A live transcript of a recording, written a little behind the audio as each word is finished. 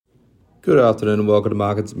Good afternoon and welcome to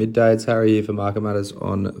Markets Midday. It's Harry here for Market Matters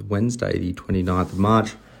on Wednesday, the 29th of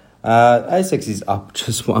March. ASX is up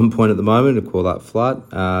just 1 point at the moment. I call that flat.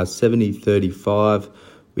 70.35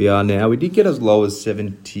 we are now. We did get as low as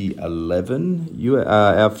 70.11.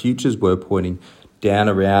 Our futures were pointing down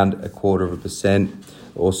around 0.25%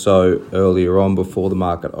 or so earlier on before the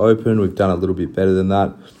market opened. We've done a little bit better than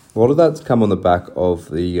that. A lot of that's come on the back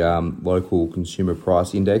of the local consumer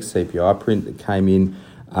price index, CPI print, that came in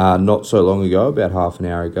not so long ago, about half an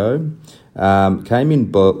hour ago. Came in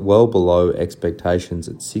well below expectations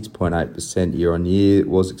at 6.8% year on year. It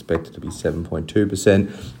was expected to be 7.2%.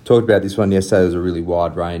 Talked about this one yesterday. There's a really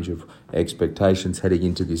wide range of expectations heading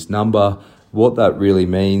into this number. What that really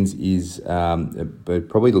means is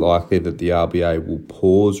probably likely that the RBA will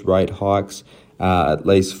pause rate hikes, at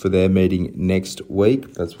least for their meeting next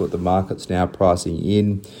week. That's what the market's now pricing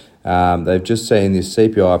in. They've just seen this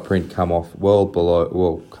CPI print come off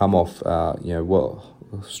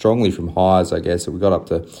strongly from highs, I guess. So we got up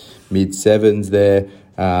to mid sevens there.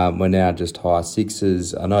 We're now just high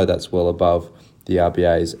sixes. I know that's well above the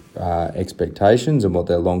RBA's expectations and what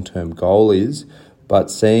their long-term goal is,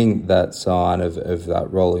 but seeing that sign of that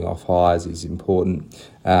rolling off highs is important.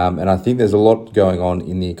 And I think there's a lot going on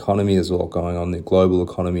in the economy. There's a lot going on in the global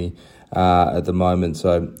economy at the moment.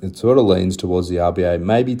 So it sort of leans towards the RBA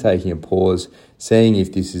maybe taking a pause, seeing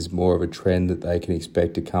if this is more of a trend that they can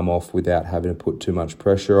expect to come off without having to put too much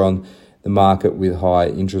pressure on the market with high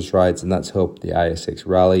interest rates, and that's helped the ASX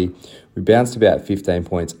rally. We bounced about 15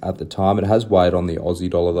 points at the time. It has weighed on the Aussie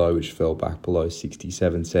dollar though, which fell back below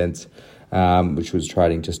 67 cents, which was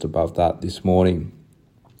trading just above that this morning.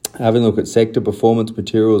 Having a look at sector performance,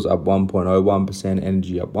 materials up 1.01%,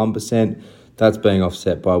 energy up 1%. That's being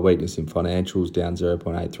offset by weakness in financials, down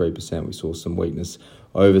 0.83%. We saw some weakness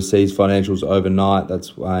overseas financials overnight.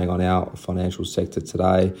 That's weighing on our financial sector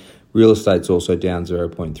today. Real estate's also down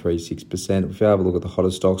 0.36%. If you have a look at the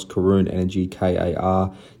hottest stocks, Karoon Energy,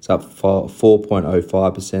 KAR, it's up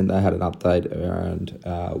 4.05%. They had an update around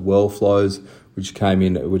well flows, which are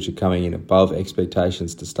coming in above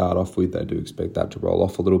expectations to start off with. They do expect that to roll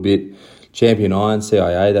off a little bit. Champion Iron,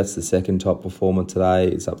 CIA, that's the second top performer today.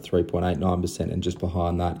 It's up 3.89%, and just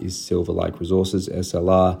behind that is Silver Lake Resources,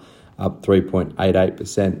 SLR, up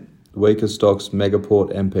 3.88%. The weaker stocks,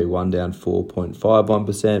 Megaport, MP1 down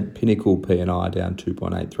 4.51%, Pinnacle PNI down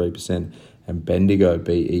 2.83%, and Bendigo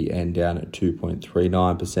BEN down at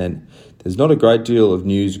 2.39%. There's not a great deal of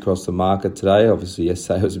news across the market today. Obviously,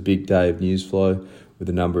 yesterday was a big day of news flow with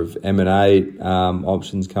a number of M&A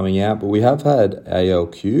options coming out. But we have had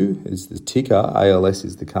ALQ is the ticker, ALS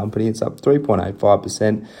is the company. It's up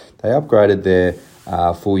 3.85%. They upgraded their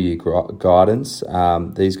full-year guidance.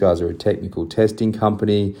 These guys are a technical testing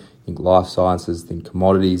company. Think life sciences, think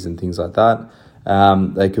commodities and things like that.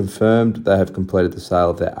 They confirmed they have completed the sale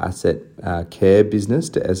of their asset care business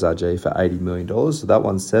to SRG for $80 million. So that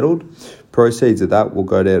one's settled. Proceeds of that will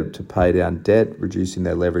go to pay down debt, reducing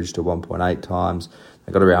their leverage to 1.8 times.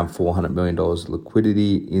 They've got around $400 million of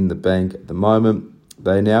liquidity in the bank at the moment.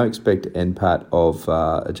 They now expect NPAT of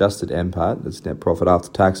adjusted NPAT, that's net profit after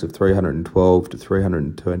tax, of $312 to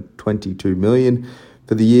 $322 million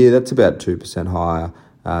for the year. That's about 2% higher.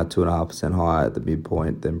 2.5% higher at the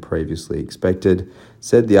midpoint than previously expected.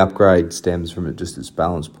 Said the upgrade stems from just its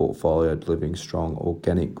balanced portfolio delivering strong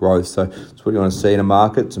organic growth. So that's what you want to see in a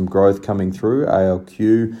market, some growth coming through.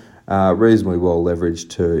 ALQ reasonably well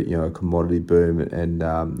leveraged to a commodity boom, and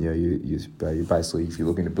you basically, if you're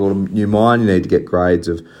looking to build a new mine, you need to get grades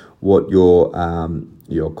of what your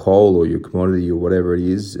coal or your commodity or whatever it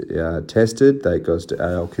is tested. That goes to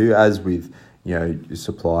ALQ, as with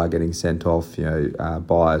supply getting sent off.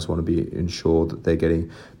 Buyers want to be ensured that they're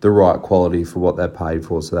getting the right quality for what they're paid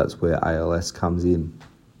for. So that's where ALS comes in.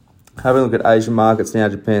 Having a look at Asian markets now,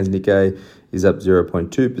 Japan's Nikkei is up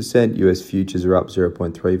 0.2%. US futures are up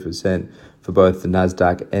 0.3% for both the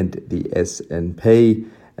Nasdaq and the S&P.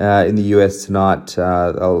 In the US tonight,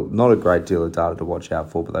 not a great deal of data to watch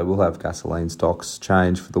out for, but they will have gasoline stocks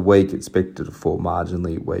change for the week, expected to fall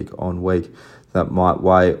marginally week on week. That might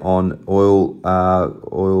weigh on oil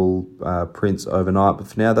prints overnight. But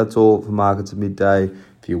for now, that's all for Markets at Midday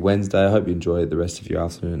for your Wednesday. I hope you enjoy the rest of your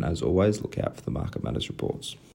afternoon. As always, look out for the Market Matters reports.